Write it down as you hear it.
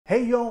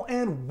Hey y'all,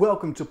 and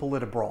welcome to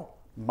PolitiBrawl.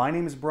 My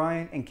name is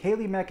Brian, and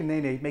Kayleigh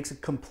McEnany makes a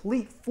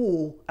complete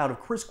fool out of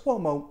Chris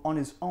Cuomo on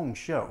his own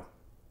show.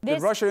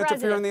 Did Russia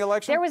interfere in the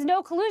election? There was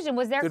no collusion.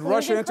 Was there collusion, Did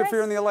Russia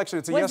interfere in the election?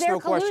 It's a yes/no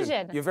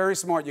question. You're very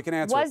smart. You can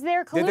answer. Was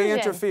there collusion? Did they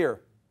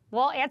interfere?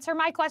 Well, answer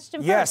my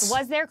question yes. first.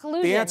 Was there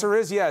collusion? The answer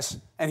is yes.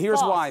 And here's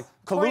False. why.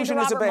 Collusion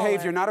is a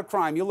behavior, Mueller. not a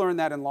crime. You learned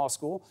that in law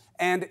school.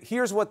 And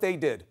here's what they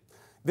did.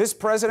 This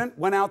president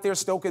went out there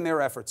stoking their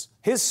efforts.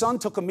 His son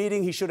took a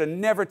meeting he should have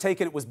never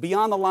taken. It was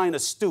beyond the line of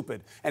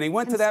stupid. And he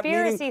went to that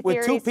meeting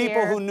with two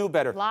people who knew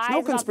better. It's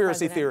no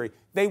conspiracy theory.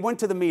 They went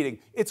to the meeting.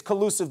 It's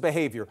collusive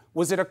behavior.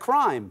 Was it a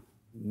crime?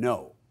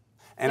 No.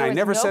 And I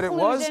never said it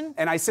was.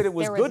 And I said it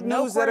was good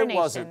news that it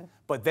wasn't.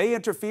 But they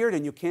interfered,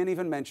 and you can't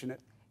even mention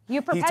it.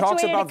 You he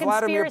talks about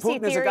Vladimir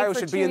Putin as a guy who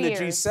should be in the years.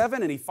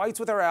 G7, and he fights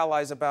with our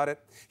allies about it.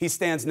 He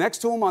stands next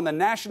to him on the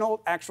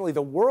national, actually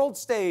the world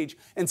stage,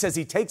 and says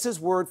he takes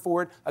his word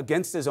for it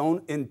against his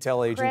own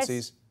intel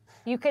agencies.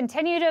 Chris, you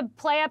continue to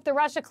play up the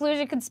Russia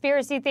collusion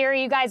conspiracy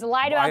theory. You guys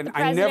lied about the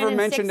president. I never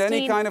mentioned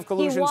any kind of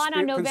collusion. He won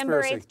on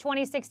November 8th,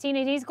 2016,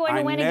 and he's going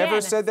to win again. I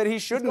never said that he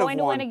shouldn't have won. He's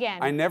going to win again.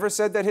 I never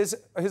said that his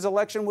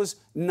election was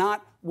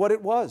not what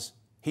it was.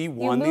 He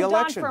won the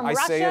election. On from I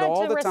Russia say it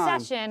all to the time.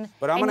 Recession,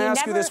 But I'm going to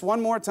ask you this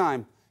one more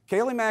time.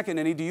 Kayleigh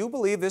McEnany, do you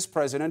believe this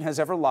president has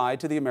ever lied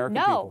to the American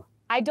people? No,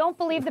 I don't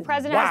believe the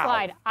president has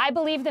lied. I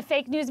believe the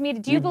fake news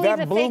media. Do you believe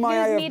the fake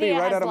news media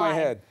right has out of my lied?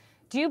 head.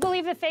 Do you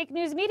believe the fake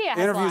news media has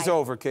lied? Interview's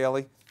over,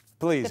 Kayleigh.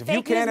 Please, if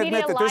you can't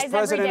admit that this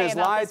president has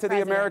lied to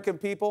the American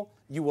people,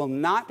 you will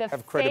not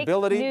have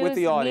credibility with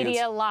the audience.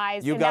 Media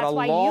lies, You've got a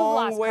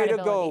long way to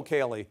go,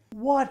 Kayleigh.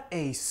 What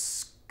a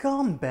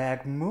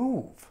scumbag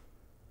move.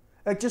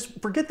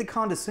 Just forget the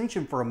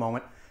condescension for a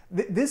moment.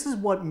 This is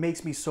what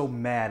makes me so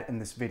mad in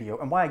this video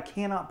and why I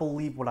cannot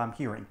believe what I'm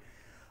hearing.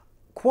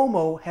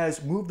 Cuomo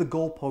has moved the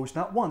goalpost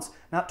not once,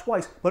 not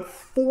twice, but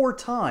 4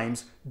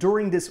 times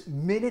during this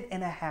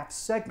minute-and-a-half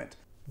segment.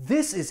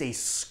 This is a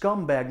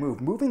scumbag move.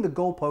 Moving the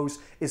goalpost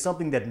is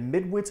something that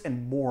midwits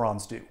and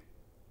morons do.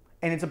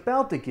 And it's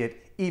about to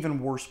get even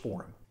worse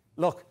for him.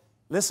 Look,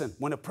 listen,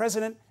 when a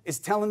president is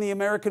telling the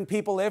American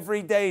people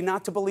every day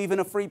not to believe in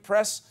a free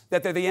press,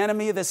 that they're the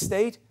enemy of the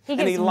state,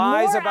 and he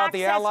lies about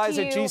the allies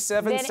at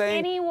G7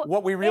 saying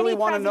what we really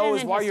want to know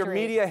is why your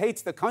media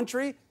hates the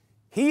country,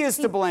 he is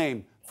to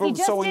blame for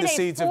sowing the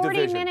seeds of division.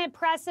 He just did a 40-minute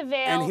press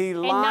avail in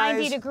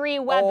 90-degree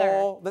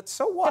weather.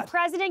 So what? The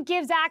president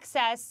gives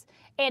access,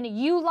 and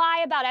you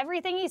lie about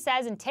everything he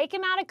says and take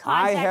him out of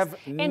context. I have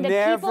and the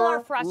people are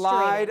frustrated.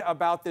 lied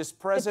about this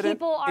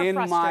president in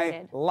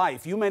my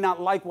life. You may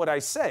not like what I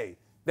say.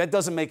 That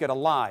doesn't make it a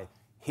lie.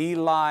 He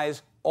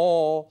lies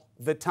all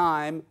the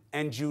time,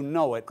 and you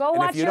know it. Go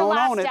watch your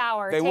last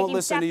hour, they won't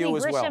listen to you as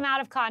well. Taking Stephanie Grisham out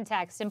of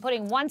context and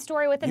putting one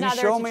story with another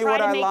to try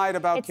to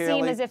make it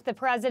seem as if the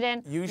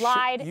president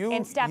lied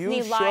and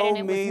Stephanie lied and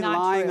it was not true. You show me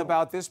lying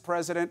about this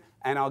president,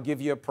 and I'll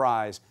give you a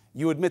prize.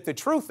 You admit the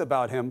truth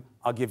about him,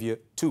 I'll give you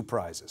 2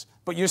 prizes.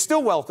 But you're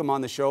still welcome on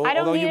the show. I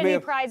don't although need you may any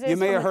have, prizes you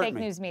may from have the hurt fake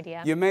me. news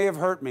media. You may have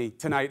hurt me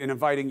tonight in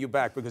inviting you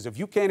back, because if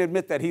you can't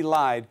admit that he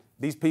lied,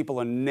 these people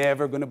are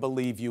never going to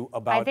believe you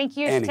about anything. I think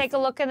you should take a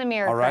look in the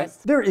mirror, all right? Chris.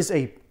 There is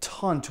a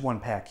ton to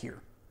unpack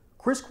here.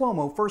 Chris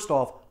Cuomo, first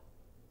off,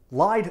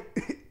 lied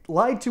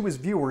to his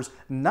viewers,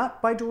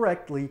 not by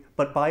directly,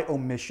 but by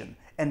omission.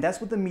 And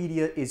that's what the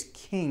media is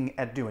king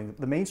at doing.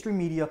 The mainstream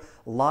media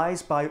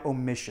lies by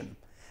omission.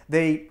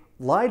 They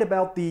lied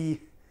about the,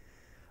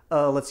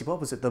 let's see,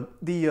 what was it?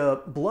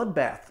 The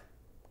bloodbath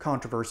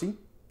controversy.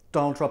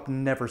 Donald Trump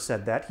never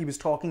said that. He was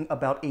talking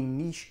about a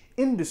niche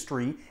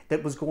industry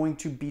that was going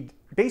to be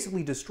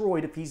basically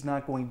destroyed if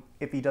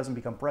he doesn't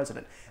become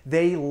president.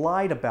 They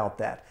lied about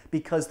that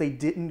because they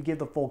didn't give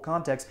the full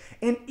context.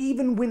 And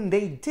even when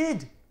they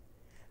did,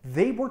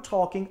 they were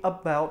talking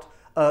about,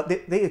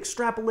 they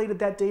extrapolated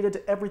that data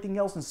to everything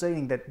else and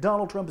saying that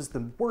Donald Trump is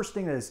the worst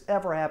thing that has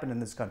ever happened in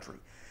this country.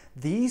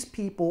 These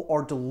people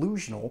are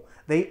delusional,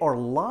 they are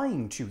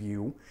lying to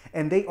you,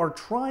 and they are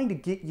trying to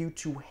get you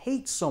to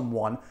hate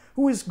someone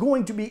who is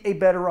going to be a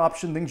better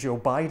option than Joe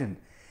Biden.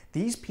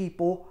 These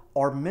people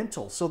are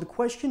mental. So the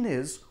question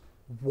is,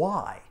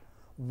 why?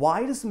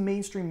 Why does the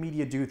mainstream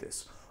media do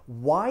this?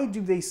 Why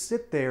do they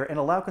sit there and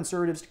allow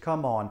conservatives to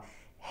come on,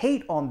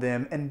 hate on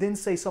them, and then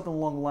say something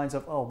along the lines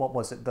of, oh, what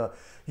was it?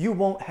 You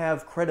won't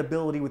have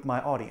credibility with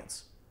my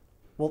audience.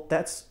 Well,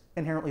 that's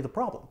inherently the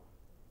problem.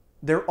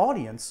 Their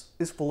audience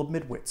is full of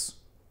midwits.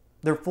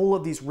 They're full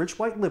of these rich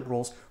white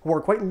liberals who are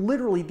quite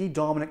literally the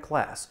dominant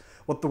class.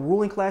 What the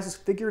ruling class has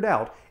figured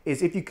out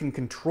is if you can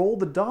control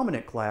the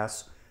dominant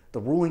class, the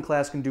ruling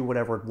class can do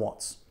whatever it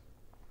wants.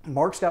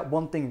 Mark's got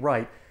one thing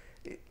right.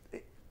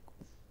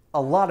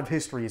 A lot of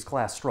history is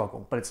class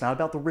struggle, but it's not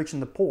about the rich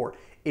and the poor.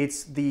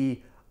 It's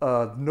the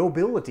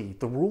nobility,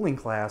 the ruling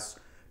class,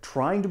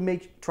 trying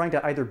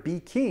to either be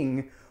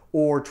king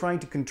or trying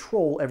to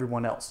control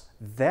everyone else.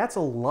 That's a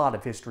lot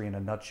of history in a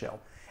nutshell.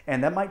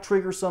 And that might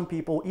trigger some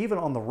people, even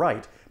on the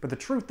right. But the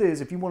truth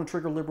is, if you want to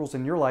trigger liberals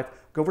in your life,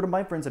 go over to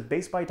my friends at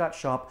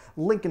basebuy.shop,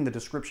 link in the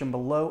description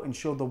below, and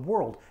show the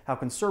world how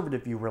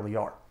conservative you really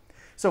are.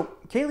 So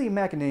Kayleigh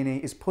McEnany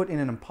is put in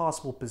an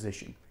impossible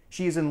position.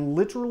 She is in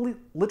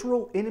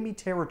literal enemy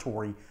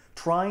territory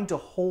trying to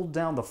hold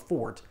down the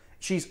fort.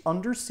 She's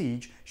under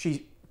siege.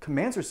 She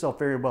commands herself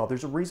very well.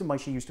 There's a reason why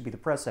she used to be the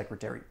press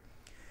secretary.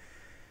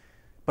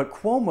 But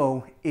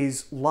Cuomo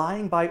is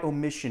lying by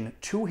omission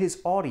to his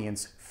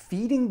audience,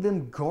 feeding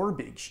them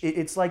garbage.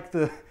 It's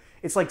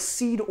like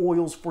seed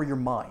oils for your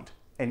mind.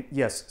 And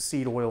yes,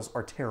 seed oils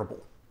are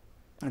terrible.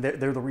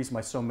 They're the reason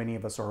why so many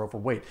of us are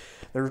overweight.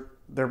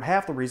 They're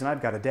half the reason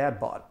I've got a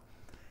dad bod.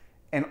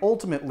 And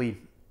ultimately,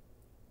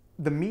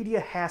 the media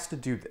has to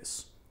do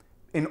this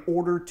in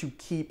order to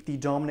keep the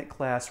dominant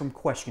class from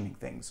questioning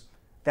things.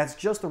 That's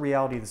just the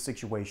reality of the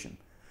situation.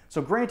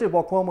 So granted,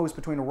 while Cuomo is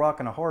between a rock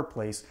and a hard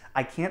place,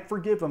 I can't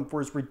forgive him for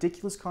his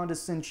ridiculous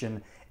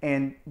condescension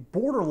and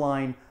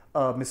borderline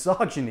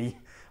misogyny,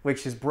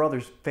 which his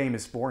brother's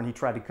famous for, and he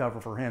tried to cover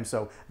for him.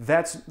 So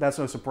that's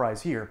no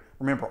surprise here.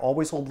 Remember,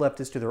 always hold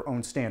leftists to their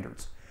own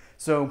standards.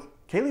 So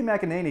Kayleigh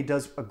McEnany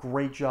does a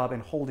great job in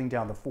holding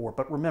down the fort.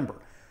 But remember,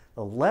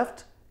 the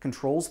left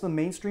controls the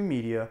mainstream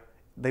media.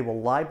 They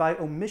will lie by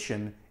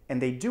omission, and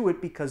they do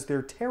it because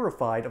they're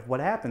terrified of what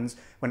happens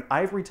when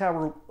ivory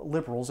tower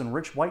liberals and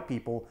rich white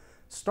people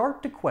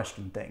start to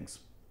question things.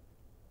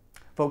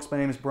 Folks, my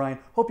name is Brian.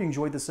 Hope you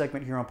enjoyed this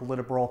segment here on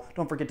PolitiBrawl.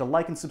 Don't forget to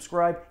like and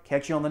subscribe.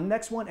 Catch you on the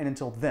next one, and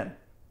until then,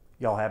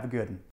 y'all have a good one.